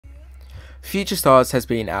Future Stars has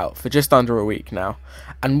been out for just under a week now,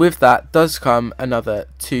 and with that does come another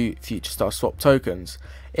 2 Future Star swap tokens.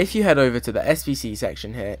 If you head over to the SBC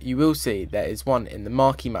section here, you will see there is one in the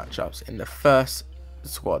marquee matchups in the first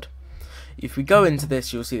squad. If we go into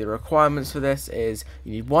this, you'll see the requirements for this is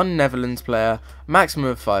you need 1 Netherlands player, maximum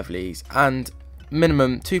of 5 leagues, and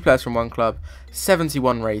minimum 2 players from 1 club,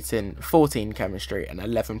 71 rating, 14 chemistry, and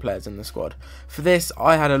 11 players in the squad. For this,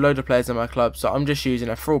 I had a load of players in my club, so I'm just using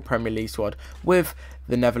a full Premier League squad with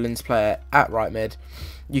the Netherlands player at right mid.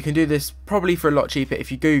 You can do this probably for a lot cheaper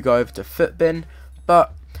if you do go over to Footbin,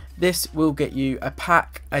 but this will get you a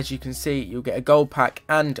pack. As you can see, you'll get a gold pack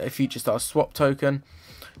and a Future Star swap token.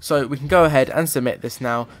 So we can go ahead and submit this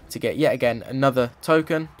now to get yet again another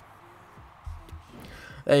token.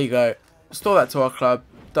 There you go. Store that to our club.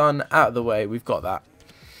 Done, out of the way, we've got that.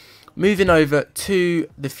 Moving over to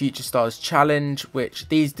the Future Stars challenge, which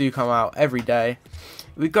these do come out every day.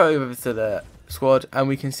 We go over to the squad and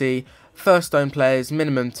we can see first stone players,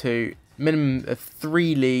 minimum of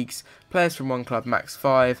 3 leagues, players from 1 club, max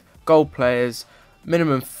 5, gold players,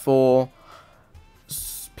 minimum 4,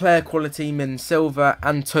 player quality, min silver,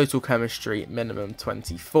 and total chemistry, minimum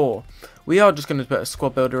 24. We are just going to put a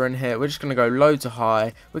squad builder in here. We're just going to go low to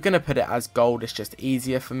high. We're going to put it as gold. It's just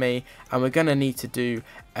easier for me. And we're going to need to do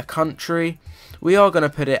a country. We are going to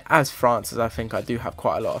put it as France, as I think I do have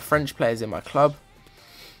quite a lot of French players in my club.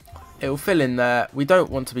 It will fill in there. We don't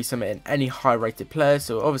want to be submitting any high rated players,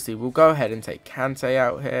 so obviously we'll go ahead and take Kante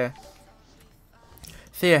out here.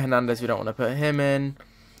 Theo Hernandez, we don't want to put him in.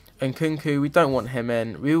 And Kunku, we don't want him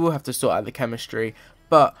in. We will have to sort out the chemistry,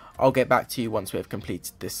 but I'll get back to you once we have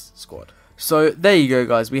completed this squad. So there you go,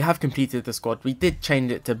 guys, we have completed the squad. We did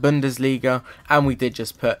change it to Bundesliga, and we did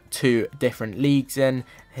just put 2 different leagues in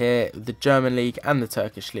here, the German league and the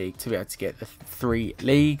Turkish league, to be able to get the 3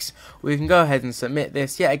 leagues. We can go ahead and submit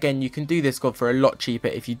this. Yet again, you can do this squad for a lot cheaper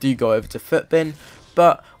if you do go over to Footbin,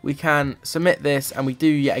 but we can submit this and we do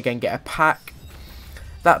yet again get a pack.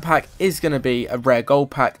 That pack is going to be a rare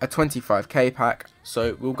gold pack, a 25k pack.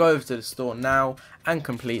 So we'll go over to the store now and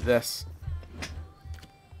complete this.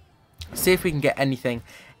 See if we can get anything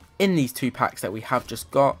in these 2 packs that we have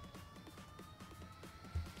just got.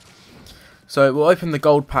 So we'll open the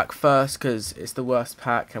gold pack first because it's the worst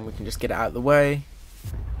pack and we can just get it out of the way.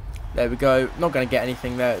 There we go. Not going to get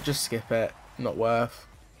anything there. Just skip it. Not worth.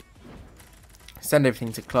 Send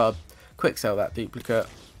everything to club. Quick sell that duplicate.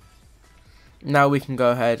 Now we can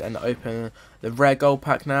go ahead and open the rare gold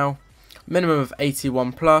pack now. Minimum of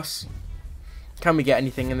 81 plus. Can we get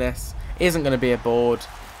anything in this? It isn't going to be a board,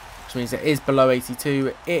 which means it is below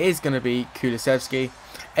 82. It is going to be Kulusevski,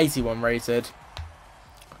 81 rated.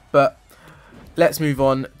 But let's move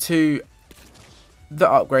on to the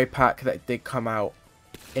upgrade pack that did come out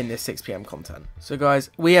in this 6 PM content. So guys,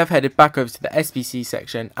 we have headed back over to the SBC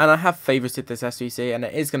section, and I have favorited this SBC, and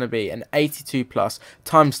it is going to be an 82 plus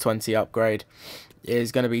times 20 upgrade. It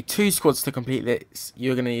is going to be 2 squads to complete this.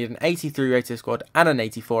 You're going to need an 83 rated squad and an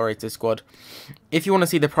 84 rated squad. If you want to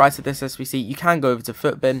see the price of this SBC, you can go over to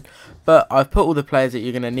Footbin, but I've put all the players that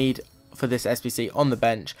you're going to need for this SBC on the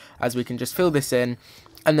bench, as we can just fill this in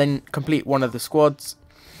and then complete one of the squads.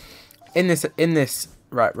 In this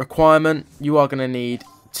requirement, you are going to need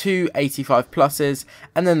 2 85 pluses,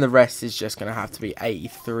 and then the rest is just going to have to be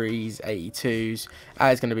 83s, 82s.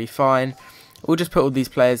 That is going to be fine. We'll just put all these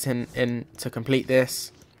players in to complete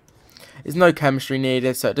this. There's no chemistry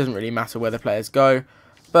needed, so it doesn't really matter where the players go.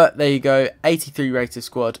 But there you go, 83 rated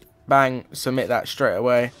squad. Bang, submit that straight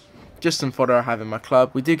away. Just some fodder I have in my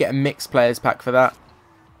club. We do get a mixed players pack for that.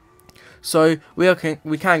 So we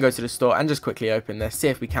can go to the store and just quickly open this, see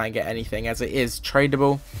if we can get anything, as it is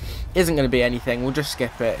tradable. Isn't going to be anything, we'll just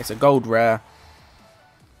skip it. It's a gold rare.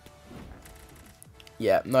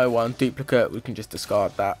 Yeah, no one. Duplicate, we can just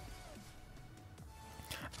discard that.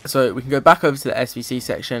 So we can go back over to the SBC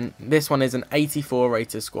section. This one is an 84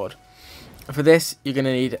 rated squad. For this, you're going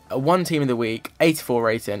to need a 1 team of the week, 84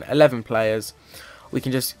 rating, 11 players. We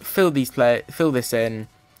can just fill this in,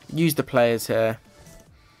 use the players here.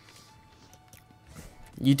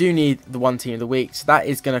 You do need the 1 team of the week, so that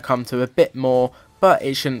is going to come to a bit more, but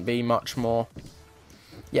it shouldn't be much more.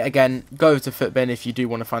 Yet again, go to Footbin if you do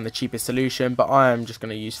want to find the cheapest solution, but I am just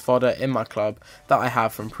going to use fodder in my club that I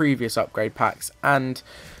have from previous upgrade packs and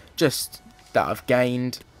just that I've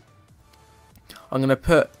gained. I'm going to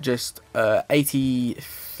put just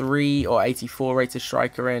 83 or 84 rated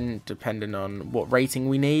striker in, depending on what rating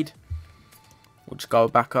we need. We'll just go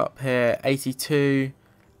back up here, 82,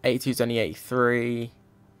 82 is only 83.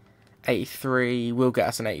 83 will get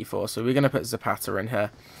us an 84, so we're going to put Zapata in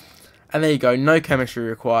here. And there you go, no chemistry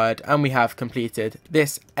required, and we have completed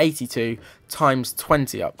this 82 times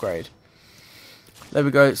 20 upgrade. There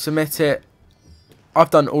we go, submit it. I've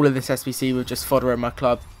done all of this SBC with just fodder in my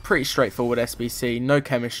club. Pretty straightforward SBC, no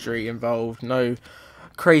chemistry involved, no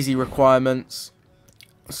crazy requirements.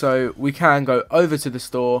 So we can go over to the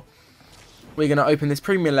store. We're going to open this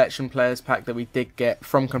Premium Election Players pack that we did get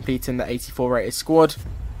from completing the 84 rated squad.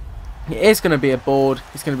 It is going to be a board.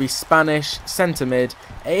 It's going to be Spanish, centre mid.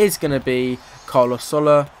 It is going to be Carlos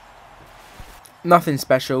Soler. Nothing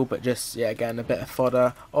special, but just, yeah, again, a bit of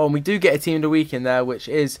fodder. Oh, and we do get a team of the week in there, which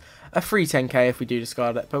is a free 10k if we do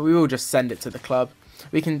discard it. But we will just send it to the club.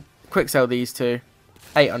 We can quick sell these two.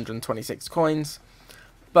 826 coins.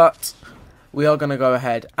 But we are going to go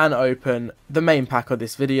ahead and open the main pack of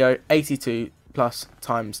this video. 82 plus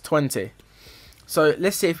times 20. So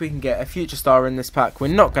let's see if we can get a future star in this pack. We're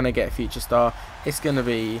not going to get a future star. It's going to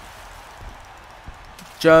be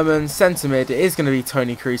German, centre mid. It is going to be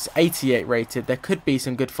Tony Kroos, 88 rated. There could be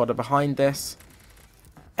some good fodder behind this.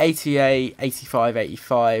 88, 85,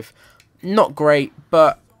 85. Not great,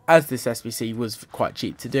 but as this SBC was quite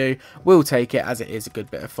cheap to do, we'll take it as it is a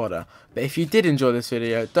good bit of fodder. But if you did enjoy this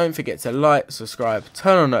video, don't forget to like, subscribe,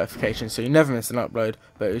 turn on notifications so you never miss an upload.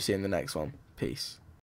 But we'll see you in the next one. Peace.